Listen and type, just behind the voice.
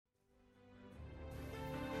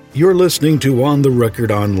You're listening to On the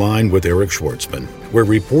Record Online with Eric Schwartzman, where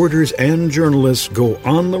reporters and journalists go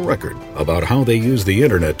on the record about how they use the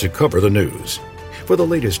internet to cover the news. For the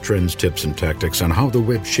latest trends, tips, and tactics on how the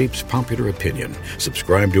web shapes popular opinion,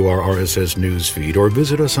 subscribe to our RSS news feed or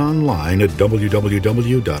visit us online at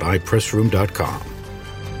www.ipressroom.com.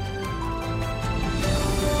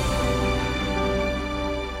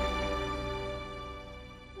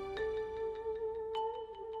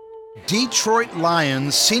 Detroit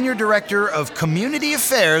Lions Senior Director of Community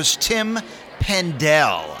Affairs Tim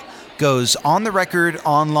Pendel goes on the record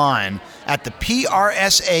online at the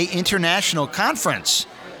PRSA International Conference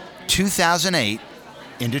 2008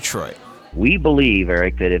 in Detroit. We believe,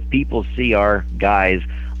 Eric, that if people see our guys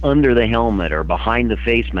under the helmet or behind the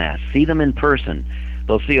face mask, see them in person,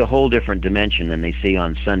 they'll see a whole different dimension than they see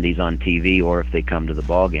on Sundays on TV or if they come to the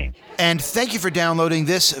ball game. And thank you for downloading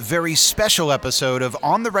this very special episode of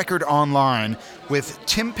On the Record Online with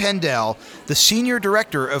Tim Pendel, the Senior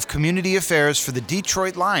Director of Community Affairs for the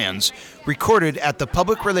Detroit Lions, recorded at the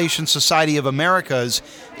Public Relations Society of America's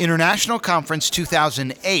International Conference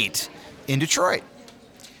 2008 in Detroit.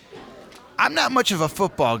 I'm not much of a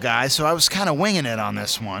football guy, so I was kind of winging it on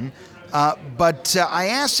this one. But I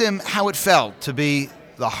asked him how it felt to be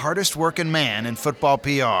the hardest working man in football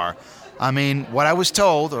PR. I mean, what I was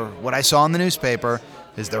told, or what I saw in the newspaper,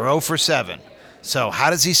 is they're 0 for 7. So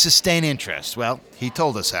how does he sustain interest? Well, he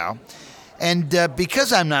told us how. And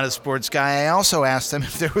because I'm not a sports guy, I also asked him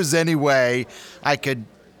if there was any way I could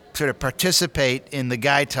sort of participate in the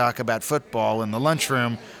guy talk about football in the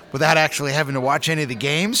lunchroom without actually having to watch any of the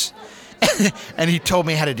games. And he told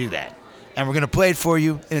me how to do that. And we're going to play it for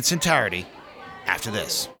you in its entirety after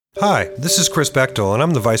this. Hi, this is Chris Bechtel, and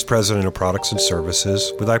I'm the Vice President of Products and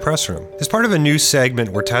Services with iPressroom. As part of a new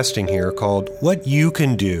segment we're testing here called What You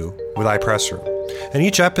Can Do with iPressroom. In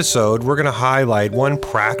each episode, we're going to highlight one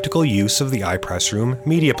practical use of the iPressroom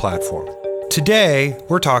media platform. Today,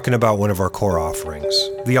 we're talking about one of our core offerings,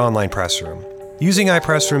 the online press room. Using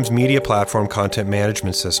iPressroom's media platform content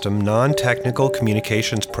management system, non-technical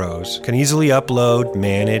communications pros can easily upload,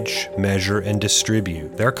 manage, measure, and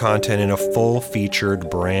distribute their content in a full-featured,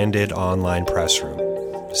 branded online press room.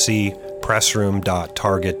 See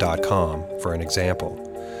pressroom.target.com for an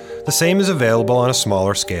example. The same is available on a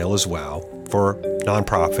smaller scale as well for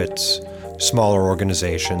nonprofits, smaller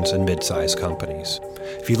organizations, and mid-sized companies.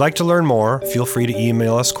 If you'd like to learn more, feel free to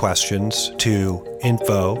email us questions to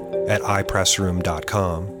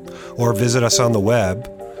info@ipressroom.com or visit us on the web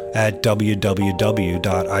at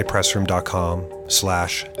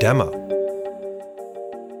www.ipressroom.com/demo.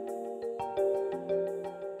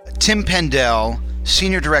 Tim Pendel,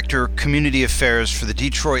 Senior Director, Community Affairs for the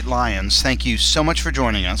Detroit Lions, thank you so much for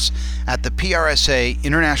joining us at the PRSA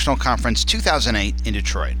International Conference 2008 in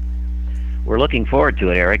Detroit. We're looking forward to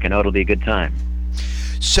it, Eric. I know it'll be a good time.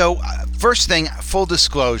 So, first thing, full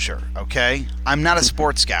disclosure, okay? I'm not a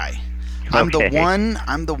sports guy. I'm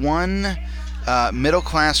the one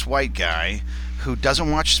middle-class white guy who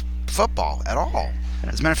doesn't watch football at all.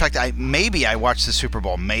 As a matter of fact, I watched the Super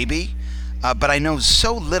Bowl, but I know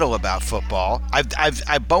so little about football.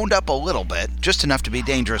 I've boned up a little bit, just enough to be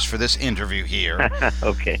dangerous for this interview here.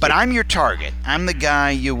 Okay. But I'm your target. I'm the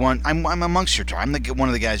guy you want. I'm amongst your target. I'm one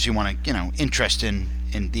of the guys you want to, interest in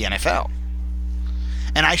the NFL.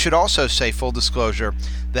 And I should also say, full disclosure,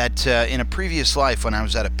 that in a previous life when I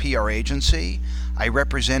was at a PR agency, I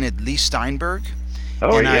represented Lee Steinberg.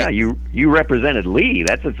 Oh, yeah, you represented Lee.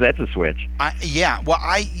 That's a switch.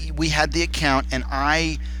 We had the account, and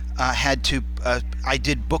I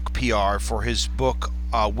did book PR for his book,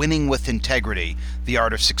 Winning with Integrity, The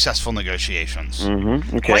Art of Successful Negotiations.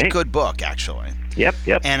 Mm-hmm. Okay. Quite good book, actually. Yep.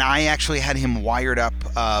 And I actually had him wired up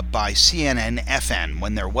by CNN-FN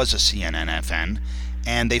when there was a CNN-FN,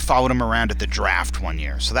 and they followed him around at the draft one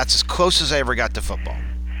year. So that's as close as I ever got to football.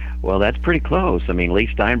 Well, that's pretty close. I mean, Lee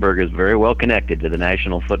Steinberg is very well connected to the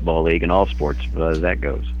National Football League and all sports as that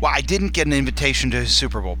goes. Well, I didn't get an invitation to his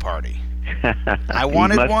Super Bowl party. I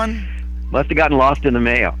wanted one. Must have gotten lost in the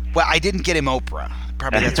mail. Well, I didn't get him Oprah.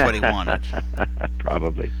 Probably that's what he wanted.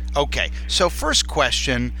 Probably. Okay, so first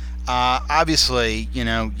question. Obviously,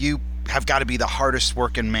 you have got to be the hardest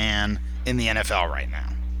working man in the NFL right now.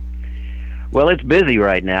 Well, it's busy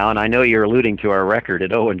right now, and I know you're alluding to our record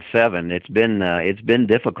at 0-7. It's been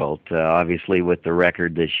difficult, obviously, with the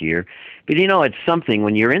record this year. But it's something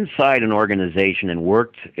when you're inside an organization and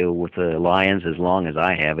worked with the Lions as long as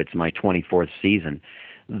I have. It's my 24th season.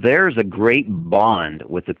 There's a great bond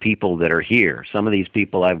with the people that are here. Some of these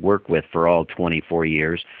people I've worked with for all 24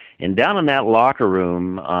 years, and down in that locker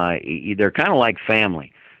room, they're kind of like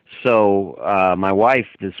family. So my wife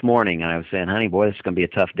this morning, I was saying, honey, boy, this is going to be a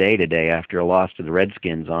tough day today after a loss to the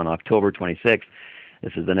Redskins on October 26th.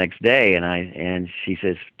 This is the next day, and she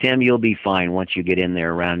says, Tim, you'll be fine once you get in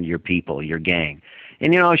there around your people, your gang.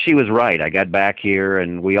 And, she was right. I got back here,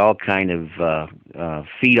 and we all kind of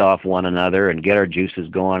feed off one another and get our juices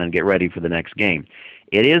going and get ready for the next game.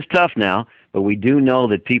 It is tough now, but we do know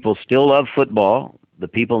that people still love football. The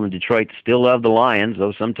people in Detroit still love the Lions,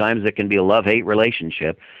 though sometimes it can be a love-hate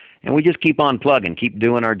relationship. And we just keep on plugging, keep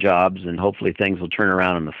doing our jobs, and hopefully things will turn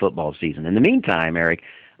around in the football season. In the meantime, Eric,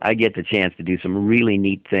 I get the chance to do some really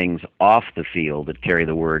neat things off the field that carry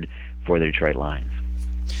the word for the Detroit Lions.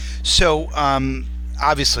 So,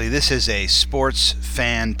 obviously, this is a sports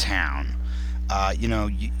fan town.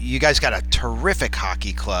 You guys got a terrific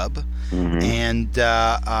hockey club, and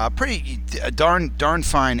a darn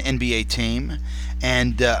fine NBA team,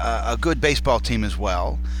 and a good baseball team as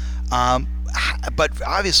well. But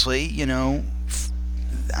obviously,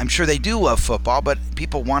 I'm sure they do love football, but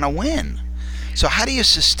people want to win. So how do you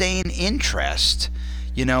sustain interest,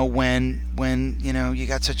 when you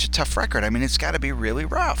got such a tough record? I mean, it's got to be really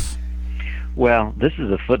rough. Well, this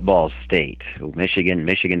is a football state.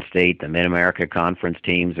 Michigan State, the Mid-America Conference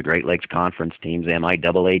teams, the Great Lakes Conference teams, the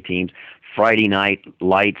MIAA teams. Friday night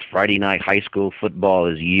lights, Friday night high school football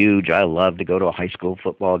is huge. I love to go to a high school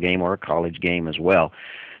football game or a college game as well.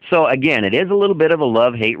 So again, it is a little bit of a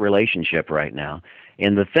love-hate relationship right now.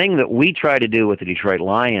 And the thing that we try to do with the Detroit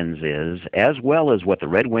Lions is, as well as what the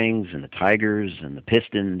Red Wings and the Tigers and the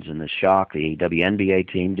Pistons and the Shock, the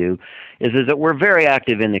WNBA team do, is that we're very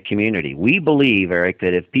active in the community. We believe, Eric,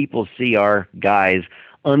 that if people see our guys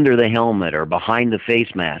under the helmet or behind the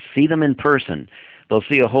face mask, see them in person, they'll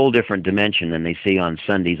see a whole different dimension than they see on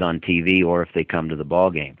Sundays on TV or if they come to the ball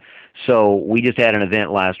game. So we just had an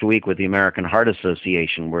event last week with the American Heart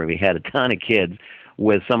Association where we had a ton of kids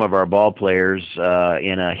with some of our ball players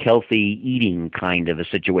in a healthy eating kind of a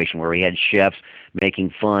situation where we had chefs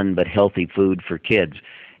making fun but healthy food for kids.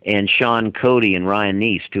 And Sean Cody and Ryan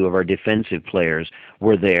Neese, two of our defensive players,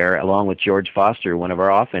 were there, along with George Foster, one of our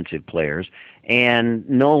offensive players. And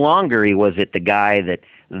no longer was it the guy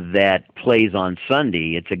that plays on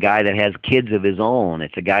Sunday. It's a guy that has kids of his own.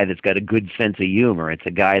 It's a guy that's got a good sense of humor. It's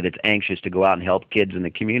a guy that's anxious to go out and help kids in the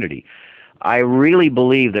community. I really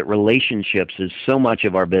believe that relationships is so much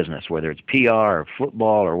of our business, whether it's PR or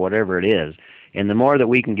football or whatever it is. And the more that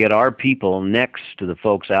we can get our people next to the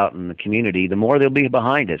folks out in the community, the more they'll be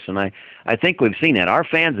behind us. And I think we've seen that. Our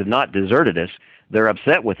fans have not deserted us. They're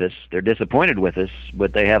upset with us. They're disappointed with us,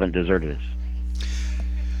 but they haven't deserted us.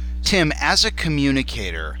 Tim, as a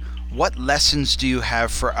communicator, what lessons do you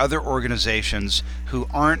have for other organizations who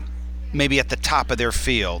aren't maybe at the top of their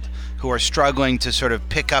field, who are struggling to sort of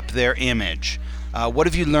pick up their image? What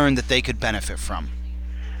have you learned that they could benefit from?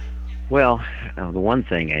 Well, the one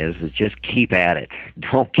thing is just keep at it.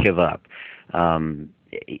 Don't give up.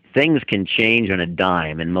 Things can change on a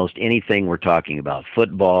dime in most anything we're talking about,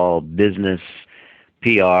 football, business,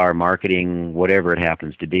 PR, marketing, whatever it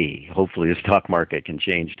happens to be. Hopefully the stock market can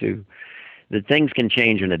change too. The things can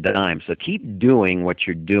change on a dime, so keep doing what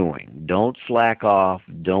you're doing. Don't slack off.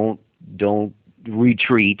 Don't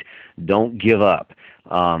retreat. Don't give up.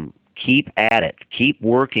 Keep at it. Keep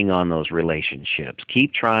working on those relationships.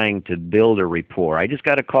 Keep trying to build a rapport. I just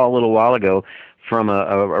got a call a little while ago from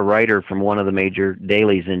a writer from one of the major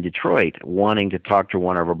dailies in Detroit wanting to talk to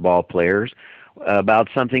one of our ball players about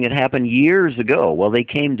something that happened years ago. Well, they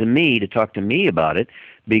came to me to talk to me about it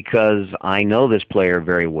because I know this player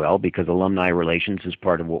very well, because alumni relations is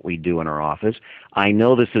part of what we do in our office. I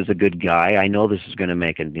know this is a good guy. I know this is going to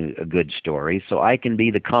make a good story, so I can be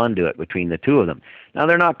the conduit between the two of them. Now,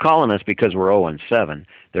 they're not calling us because we're 0-7.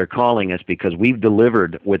 They're calling us because we've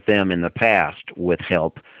delivered with them in the past with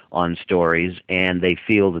help on stories, and they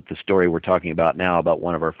feel that the story we're talking about now about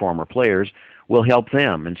one of our former players will help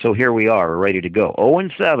them. And so here we are. We're ready to go.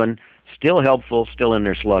 0-7, still helpful, still in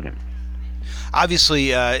there slugging.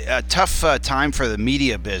 Obviously, a tough time for the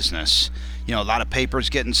media business. A lot of papers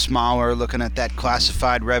getting smaller, looking at that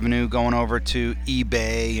classified revenue going over to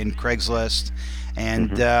eBay and Craigslist,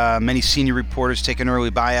 and many senior reporters taking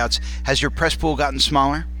early buyouts. Has your press pool gotten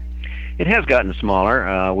smaller? It has gotten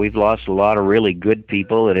smaller. We've lost a lot of really good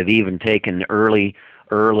people that have even taken early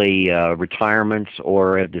retirements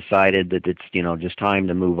or have decided that it's just time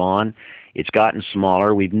to move on. It's gotten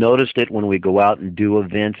smaller. We've noticed it when we go out and do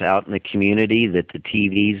events out in the community that the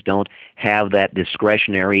TVs don't have that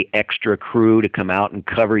discretionary extra crew to come out and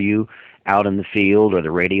cover you out in the field, or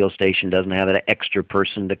the radio station doesn't have that extra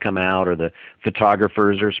person to come out, or the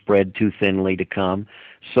photographers are spread too thinly to come.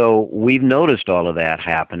 So we've noticed all of that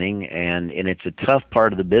happening, and it's a tough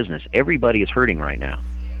part of the business. Everybody is hurting right now.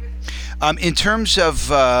 In terms of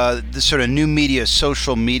the sort of new media,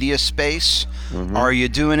 social media space, are you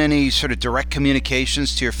doing any sort of direct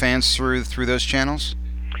communications to your fans through those channels?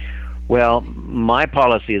 Well, my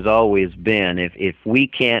policy has always been, if we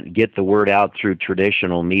can't get the word out through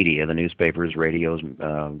traditional media, the newspapers, radios,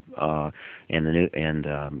 and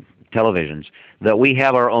televisions, that we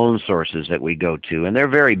have our own sources that we go to, and they're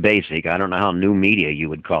very basic. I don't know how new media you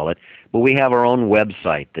would call it, but we have our own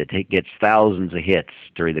website that gets thousands of hits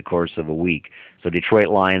during the course of a week. So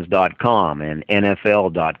DetroitLions.com and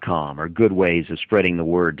NFL.com are good ways of spreading the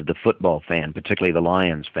word to the football fan, particularly the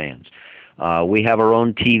Lions fans. We have our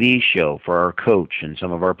own TV show for our coach and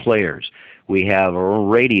some of our players. We have our own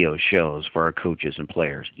radio shows for our coaches and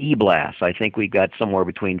players. E-Blast, I think we've got somewhere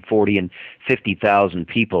between 40 and 50,000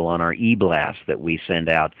 people on our E-Blast that we send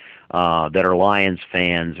out that are Lions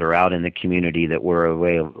fans or out in the community that we're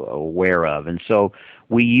aware of. And so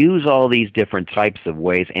we use all these different types of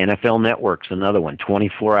ways. NFL Network's another one,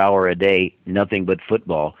 24-hour a day, nothing but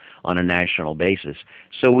football on a national basis.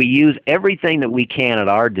 So we use everything that we can at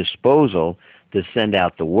our disposal to send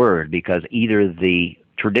out the word, because either the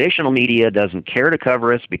traditional media doesn't care to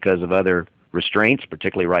cover us because of other restraints,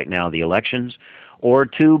 particularly right now the elections, or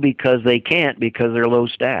two, because they can't because they're low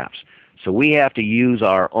staffs. So we have to use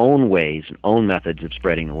our own ways and own methods of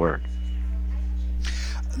spreading the word.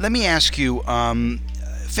 Let me ask you,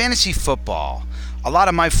 fantasy football. A lot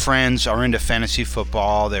of my friends are into fantasy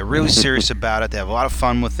football. They're really serious about it. They have a lot of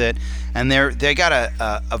fun with it, and they got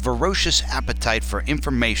a ferocious appetite for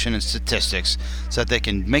information and statistics so that they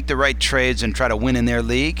can make the right trades and try to win in their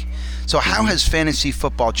league. So how has fantasy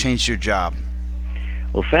football changed your job?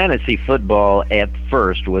 Well, fantasy football at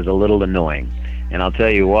first was a little annoying, and I'll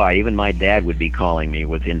tell you why. Even my dad would be calling me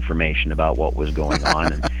with information about what was going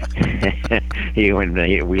on. And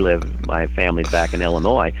my family's back in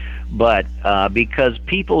Illinois. But because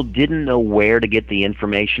people didn't know where to get the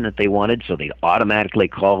information that they wanted, so they'd automatically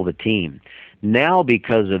call the team. Now,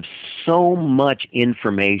 because of so much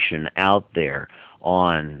information out there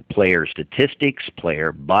on player statistics,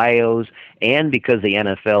 player bios, and because the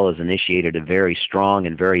NFL has initiated a very strong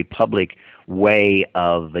and very public way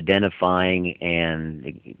of identifying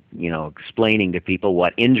and explaining to people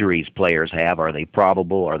what injuries players have. Are they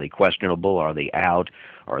probable? Are they questionable? Are they out?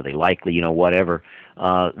 Are they likely? Whatever.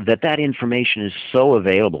 That information is so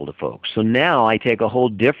available to folks. So now I take a whole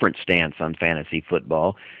different stance on fantasy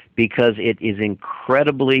football because it is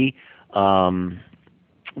incredibly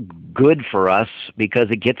good for us, because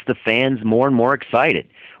it gets the fans more and more excited.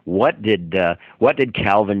 What did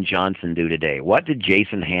Calvin Johnson do today? What did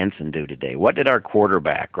Jason Hansen do today? What did our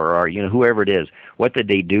quarterback or our whoever it is, what did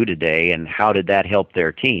they do today, and how did that help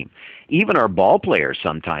their team? Even our ball players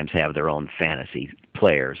sometimes have their own fantasy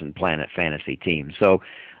players and Planet Fantasy teams. So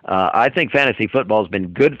I think fantasy football has been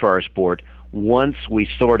good for our sport once we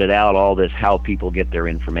sorted out all this, how people get their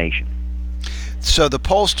information. So the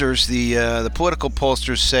pollsters, the political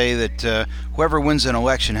pollsters say that whoever wins an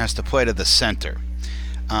election has to play to the center.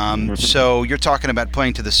 So you're talking about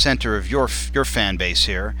playing to the center of your fan base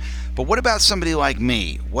here. But what about somebody like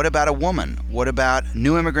me? What about a woman? What about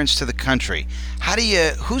new immigrants to the country?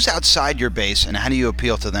 Who's outside your base, and how do you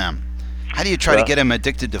appeal to them? How do you try to get them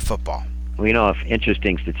addicted to football? Well, an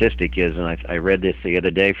interesting statistic is, and I read this the other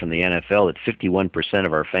day from the NFL, that 51%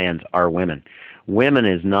 of our fans are women. Women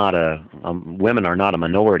are not a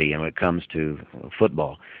minority when it comes to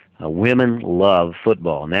football. Women love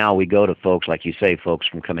football. Now we go to folks, like you say, folks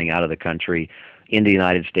from coming out of the country in the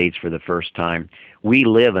United States for the first time. We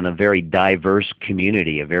live in a very diverse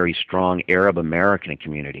community, a very strong Arab American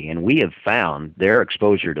community, and we have found their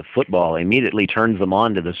exposure to football immediately turns them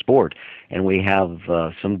on to the sport. And we have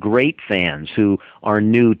some great fans who are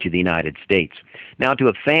new to the United States. Now, to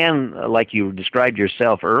a fan like you described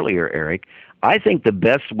yourself earlier, Eric, I think the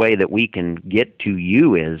best way that we can get to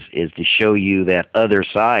you is to show you that other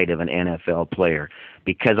side of an NFL player,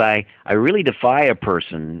 because I really defy a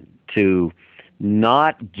person to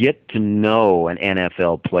not get to know an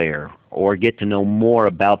NFL player or get to know more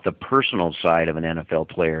about the personal side of an NFL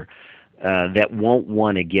player that won't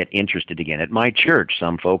want to get interested again. At my church,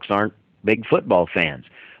 some folks aren't big football fans,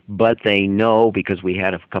 but they know, because we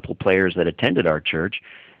had a couple players that attended our church,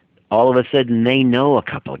 all of a sudden they know a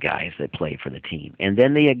couple of guys that play for the team, and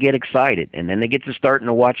then they get excited, and then they get to starting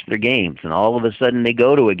to watch their games, and all of a sudden they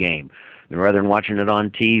go to a game rather than watching it on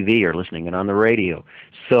TV or listening it on the radio.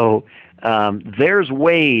 So there's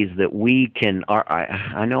ways that we can.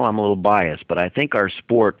 I know I'm a little biased, but I think our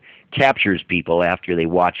sport captures people after they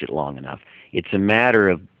watch it long enough. It's a matter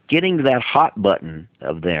of getting to that hot button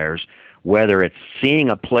of theirs, whether it's seeing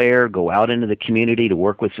a player go out into the community to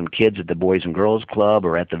work with some kids at the Boys and Girls Club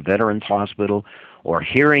or at the Veterans Hospital, or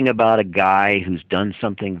hearing about a guy who's done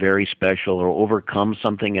something very special or overcome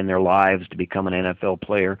something in their lives to become an NFL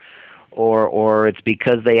player, or it's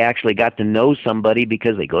because they actually got to know somebody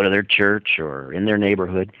because they go to their church or in their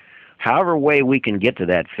neighborhood. However way we can get to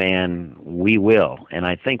that fan, we will. And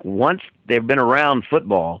I think once they've been around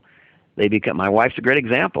football, they become. My wife's a great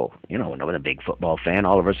example. You know, when a big football fan,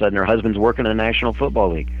 all of a sudden her husband's working in the National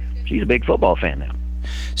Football League. She's a big football fan now.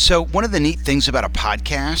 So one of the neat things about a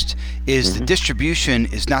podcast is the distribution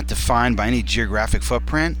is not defined by any geographic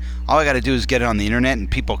footprint. All I got to do is get it on the internet, and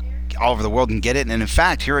people all over the world can get it. And in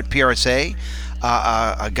fact, here at PRSA,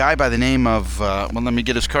 a guy by the name of let me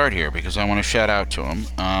get his card here because I want to shout out to him.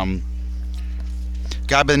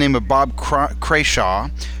 Guy by the name of Bob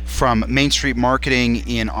Crayshaw from Main Street Marketing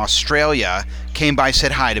in Australia came by,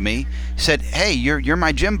 said hi to me, said, "Hey, you're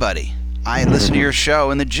my gym buddy. I listen to your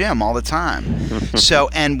show in the gym all the time." So,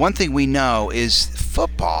 and one thing we know is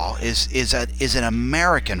football is an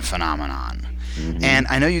American phenomenon. And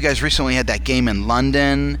I know you guys recently had that game in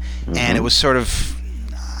London, and it was sort of,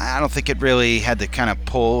 I don't think it really had the kind of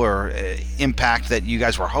pull or impact that you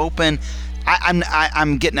guys were hoping.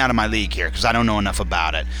 I'm getting out of my league here because I don't know enough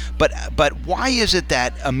about it. But why is it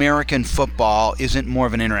that American football isn't more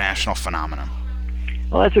of an international phenomenon?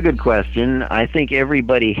 Well, that's a good question. I think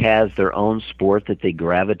everybody has their own sport that they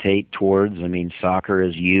gravitate towards. I mean, soccer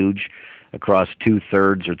is huge across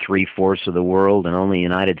 2/3 or 3/4 of the world, and only the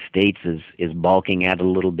United States is balking at it a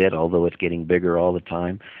little bit, although it's getting bigger all the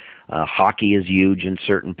time. Hockey is huge in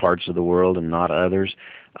certain parts of the world and not others.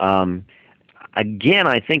 Again,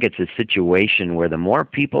 I think it's a situation where the more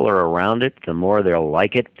people are around it, the more they'll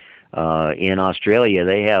like it. In Australia,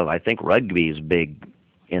 they have, I think rugby is big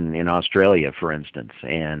in Australia, for instance,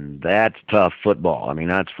 and that's tough football. I mean,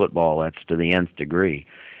 that's football, that's to the nth degree.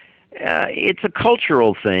 It's a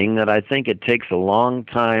cultural thing that I think it takes a long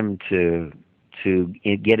time to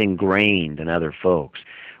get ingrained in other folks.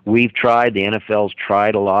 We've tried, the NFL's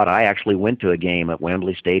tried a lot. I actually went to a game at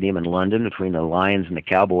Wembley Stadium in London between the Lions and the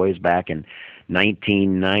Cowboys back in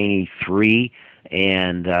 1993,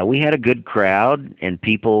 and we had a good crowd, and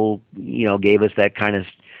people, gave us that kind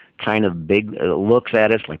of big looks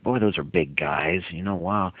at us like, boy, those are big guys,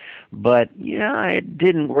 wow. But it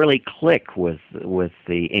didn't really click with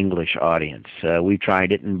the English audience. We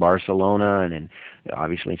tried it in Barcelona and in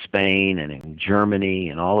obviously Spain and in Germany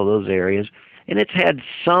and all of those areas, and it's had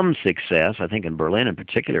some success. I think in Berlin in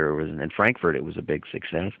particular, in Frankfurt, it was a big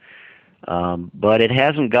success. But it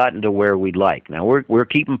hasn't gotten to where we'd like. Now we're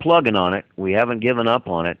keeping plugging on it. We haven't given up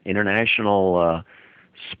on it. International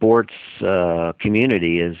sports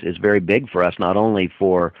community is very big for us, not only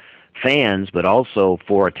for fans but also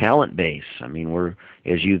for a talent base. I mean, we're,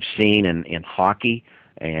 as you've seen in hockey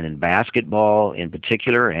and in basketball in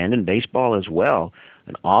particular, and in baseball as well,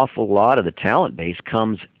 an awful lot of the talent base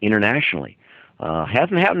comes internationally.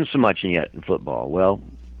 Hasn't happened so much yet in football. Well,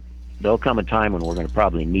 there'll come a time when we're going to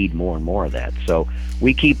probably need more and more of that. So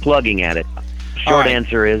we keep plugging at it. Short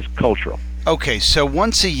answer is cultural. Okay, so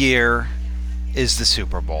once a year is the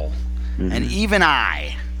Super Bowl. And even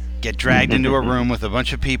I get dragged into a room with a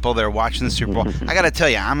bunch of people that are watching the Super Bowl. I got to tell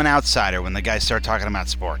you, I'm an outsider when the guys start talking about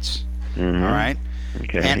sports. All right?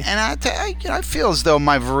 Okay. And I feel as though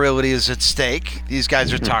my virility is at stake. These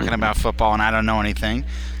guys are talking about football, and I don't know anything.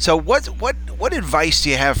 So what advice do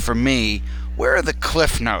you have for me? Where are the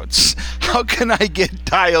cliff notes? How can I get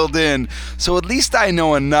dialed in so at least I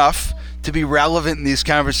know enough to be relevant in these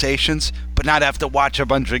conversations, but not have to watch a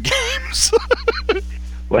bunch of games?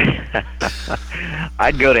 Well,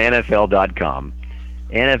 I'd go to NFL.com.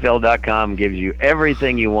 NFL.com gives you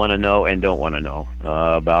everything you want to know and don't want to know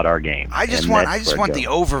about our game. I just want the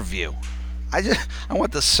overview. I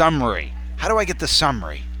want the summary. How do I get the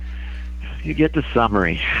summary? You get the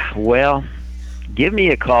summary. Well, give me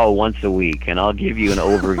a call once a week, and I'll give you an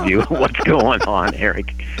overview of what's going on,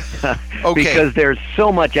 Eric. Okay. Because there's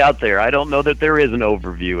so much out there, I don't know that there is an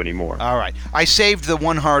overview anymore. All right. I saved the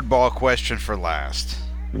one hardball question for last.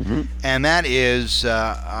 And that is,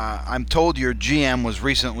 I'm told your GM was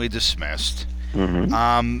recently dismissed.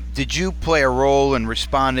 Did you play a role in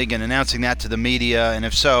responding and announcing that to the media? And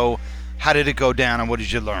if so, how did it go down, and what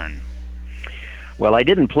did you learn? Well, I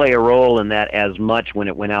didn't play a role in that as much when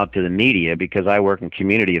it went out to the media because I work in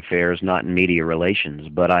community affairs, not in media relations.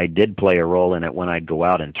 But I did play a role in it when I'd go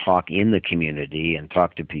out and talk in the community and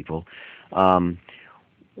talk to people.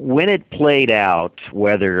 When it played out,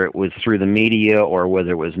 whether it was through the media or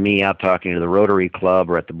whether it was me out talking to the Rotary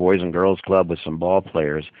Club or at the Boys and Girls Club with some ball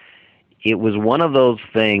players, it was one of those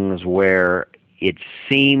things where it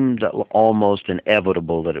seemed almost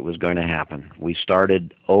inevitable that it was going to happen. We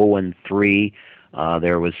started 0-3.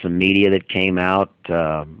 There was some media that came out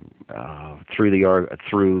through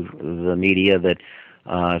the media that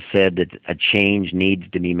said that a change needs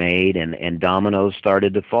to be made, and dominoes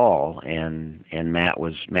started to fall. And Matt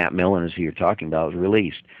Millen, as you're talking about, was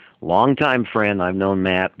released. Longtime friend. I've known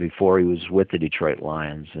Matt before he was with the Detroit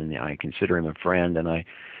Lions, and I consider him a friend. And I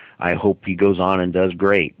hope he goes on and does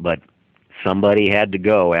great. But somebody had to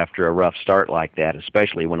go after a rough start like that,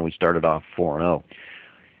 especially when we started off 4-0.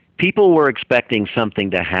 People were expecting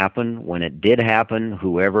something to happen. When it did happen,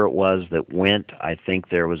 whoever it was that went, I think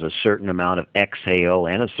there was a certain amount of exhale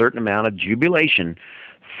and a certain amount of jubilation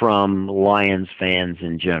from Lions fans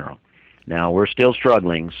in general. Now, we're still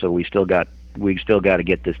struggling, so we still got to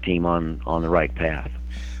get this team on the right path.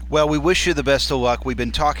 Well, we wish you the best of luck. We've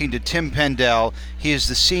been talking to Tim Pendel. He is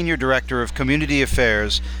the Senior Director of Community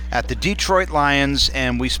Affairs at the Detroit Lions,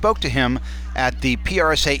 and we spoke to him at the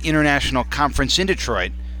PRSA International Conference in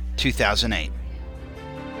Detroit, 2008.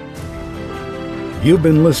 You've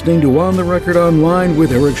been listening to On the Record Online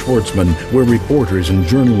with Eric Schwartzman, where reporters and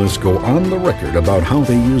journalists go on the record about how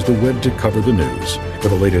they use the web to cover the news. For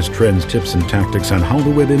the latest trends, tips, and tactics on how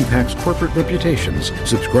the web impacts corporate reputations,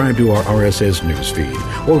 subscribe to our RSS news feed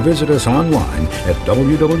or visit us online at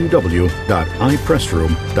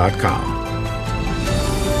www.ipressroom.com.